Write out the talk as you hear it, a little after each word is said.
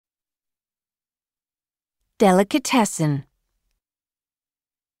Delicatessen.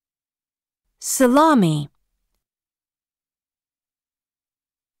 Salami,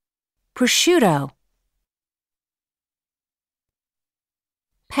 prosciutto,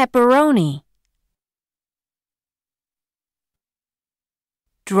 pepperoni,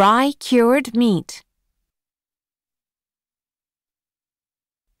 dry cured meat,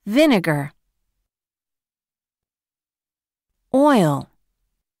 vinegar, oil,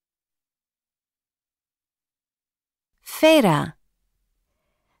 feta,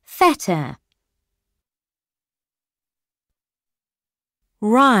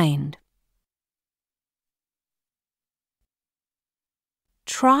 rind.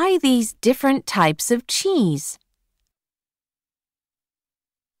 Try these different types of cheese.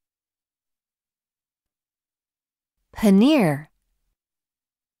 Paneer,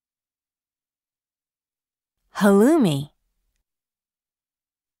 halloumi,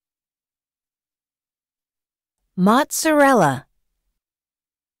 mozzarella,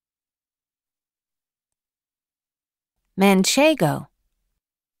 manchego,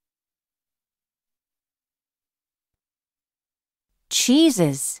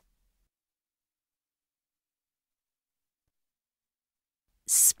 cheeses,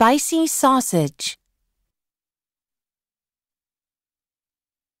 spicy sausage,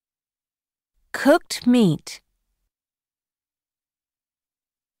 cooked meat,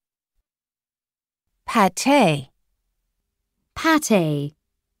 pâté,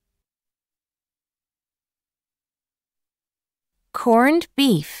 corned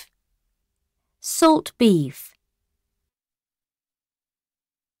beef, salt beef,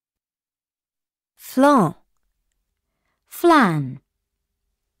 flan, flan,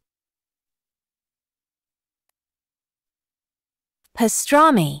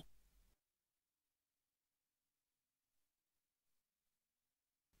 pastrami,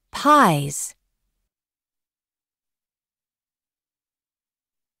 pies,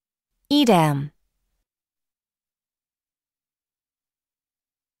 edam,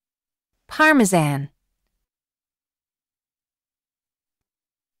 parmesan,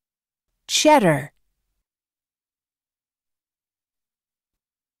 cheddar,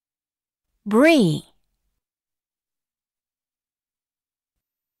 brie,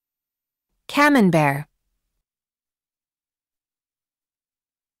 camembert,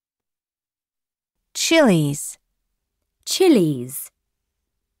 chilies,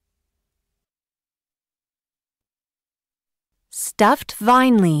 stuffed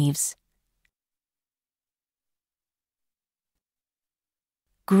vine leaves,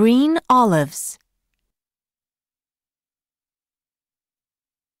 green olives,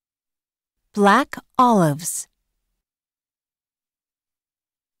 black olives,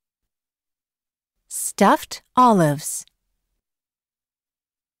 stuffed olives,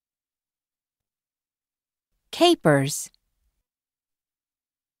 capers,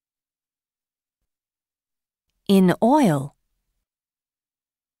 in oil,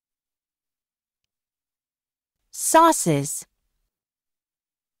 sauces,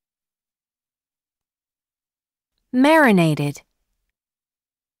 marinated,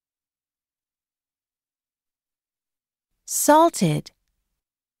 salted,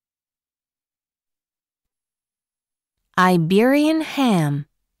 Iberian ham,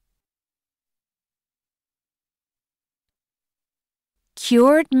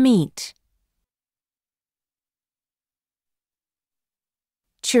 cured meat,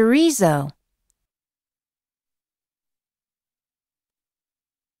 chorizo,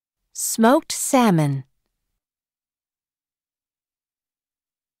 smoked salmon,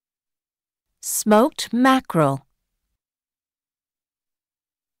 smoked mackerel,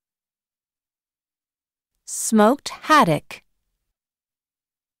 smoked haddock,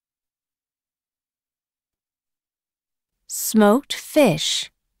 smoked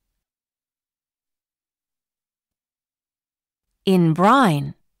fish, in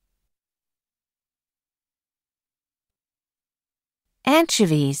brine,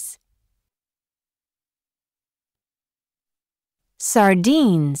 anchovies,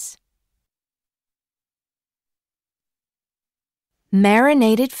 sardines,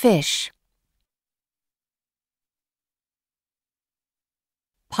 marinated fish,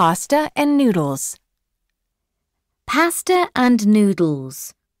 pasta and noodles, pasta and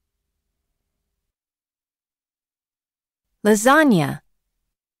noodles, lasagna,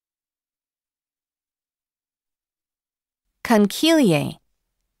 conchiglie,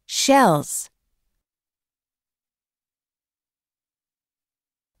 shells,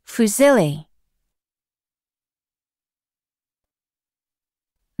 fusilli,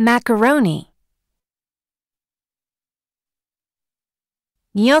 macaroni,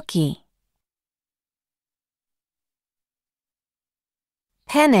 gnocchi,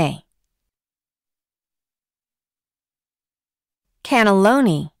 penne,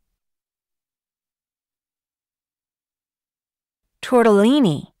 cannelloni,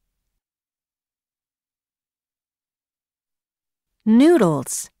 tortellini,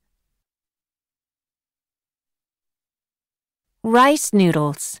 noodles, rice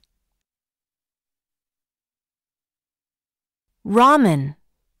noodles, ramen,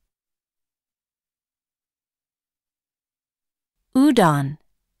 udon,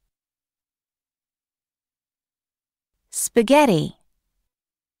 spaghetti,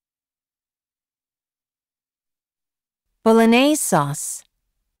 Bolognese sauce,